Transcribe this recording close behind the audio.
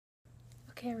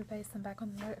Okay everybody, so I'm back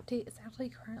with another update. It's actually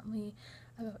currently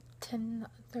about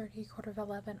 10:30, quarter of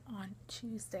 11 on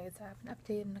Tuesday, so I haven't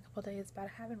updated in a couple days, but I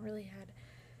haven't really had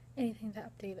anything to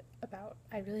update about.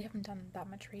 I really haven't done that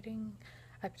much reading.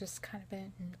 I've just kind of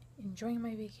been enjoying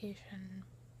my vacation,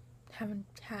 haven't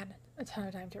had a ton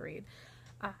of time to read,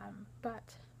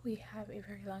 but we have a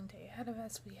very long day ahead of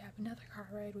us. We have another car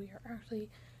ride. We are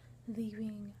actually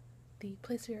leaving the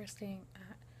place we are staying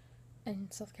at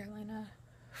in South Carolina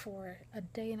for a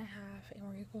day and a half, and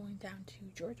we're going down to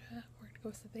Georgia. We're going to go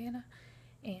to Savannah,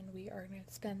 and we are going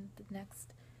to spend the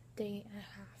next day and a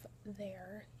half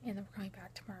there, and then we're coming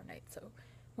back tomorrow night. So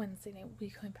Wednesday night we'll be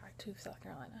coming back to South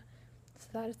Carolina. So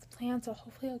that is the plan. So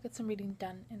hopefully I'll get some reading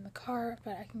done in the car,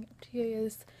 but I can get up to you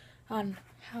guys on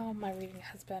how my reading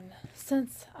has been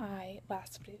since I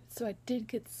last updated. So I did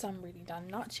get some reading done,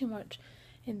 not too much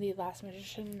in the last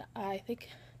edition. I think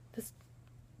this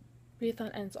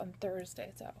read-a-thon ends on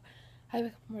Thursday, so I have a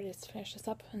couple more days to finish this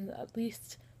up and at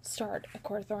least start a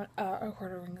quarter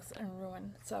rings and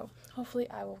ruin. So hopefully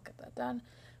I will get that done.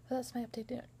 But that's my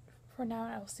update for now,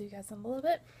 and I will see you guys in a little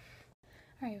bit.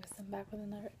 Alright, so I'm back with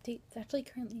another update. It's actually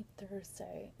currently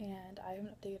Thursday, and I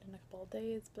haven't updated in a couple of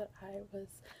days, but I was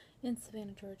in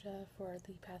Savannah, Georgia for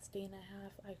the past day and a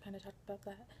half. I kind of talked about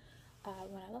that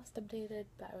when I last updated,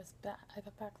 but I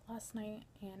got back last night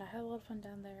and I had a lot of fun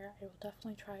down there. I will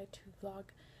definitely try to vlog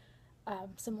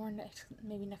some more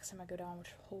maybe next time I go down, which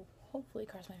will hopefully,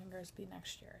 cross my fingers, be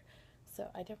next year. So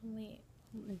I definitely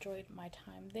enjoyed my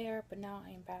time there, but now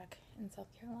I am back in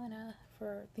South Carolina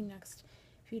for the next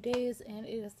few days, and it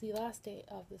is the last day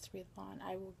of this read-a-thon.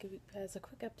 I will give you guys a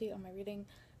quick update on my reading.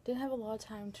 Didn't have a lot of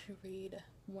time to read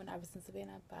when I was in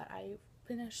Savannah, but I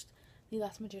finished The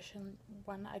Last Magician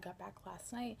when I got back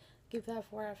last night. Gave that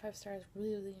 4 out of 5 stars.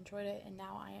 Really enjoyed it, and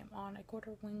now I am on A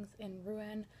Quarter Wings in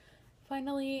Ruin.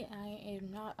 Finally, I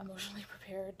am not emotionally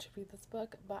prepared to read this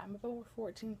book, but I'm about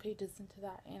 14 pages into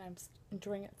that, and I'm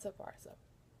enjoying it so far.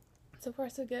 So far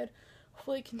so good.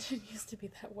 Hopefully it continues to be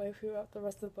that way throughout the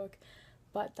rest of the book.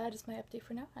 But that is my update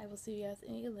for now. I will see you guys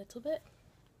in a little bit.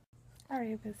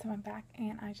 Alright, so I'm back,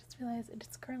 and I just realized it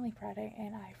is currently Friday,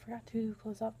 and I forgot to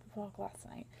close out the vlog last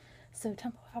night. So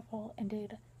Tome Topple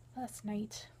ended last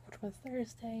night, which was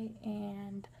Thursday,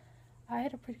 and I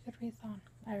had a pretty good read-a-thon.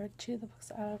 I read 2 of the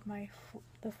books out of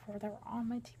the 4 that were on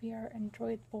my TBR, and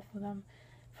enjoyed both of them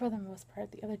for the most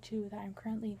part. The other 2 that I'm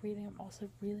currently reading, I'm also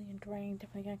really enjoying.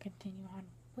 Definitely going to continue on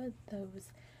with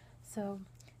those. So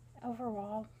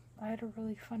overall, I had a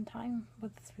really fun time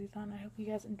with this read-a-thon. I hope you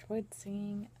guys enjoyed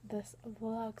seeing this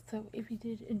vlog. So if you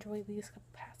did enjoy these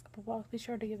past couple vlogs, be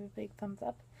sure to give it a big thumbs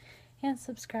up and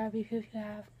subscribe if you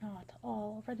have not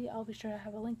already. I'll be sure to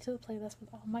have a link to the playlist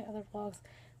with all my other vlogs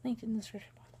linked in the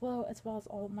description box below, as well as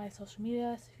all of my social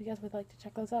media. So if you guys would like to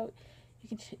check those out, you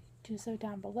can do so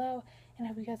down below. And I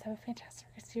hope you guys have a fantastic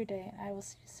rest of your day, and I will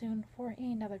see you soon for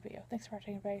another video. Thanks for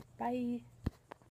watching, everybody. Bye!